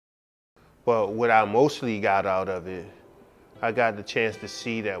But what I mostly got out of it, I got the chance to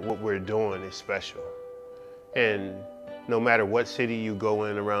see that what we're doing is special. And no matter what city you go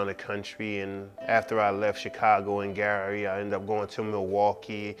in around the country, and after I left Chicago and Gary, I ended up going to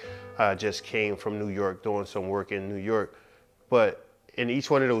Milwaukee. I just came from New York doing some work in New York. But in each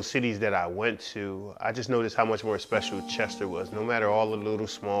one of those cities that I went to, I just noticed how much more special Chester was. No matter all the little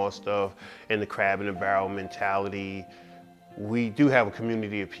small stuff and the crab in the barrel mentality, we do have a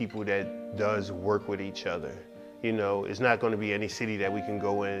community of people that does work with each other. You know, it's not going to be any city that we can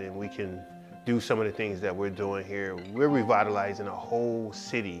go in and we can do some of the things that we're doing here. We're revitalizing a whole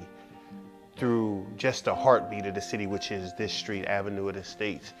city through just the heartbeat of the city, which is this street, Avenue of the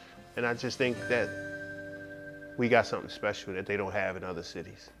States. And I just think that we got something special that they don't have in other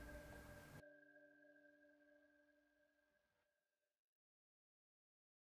cities.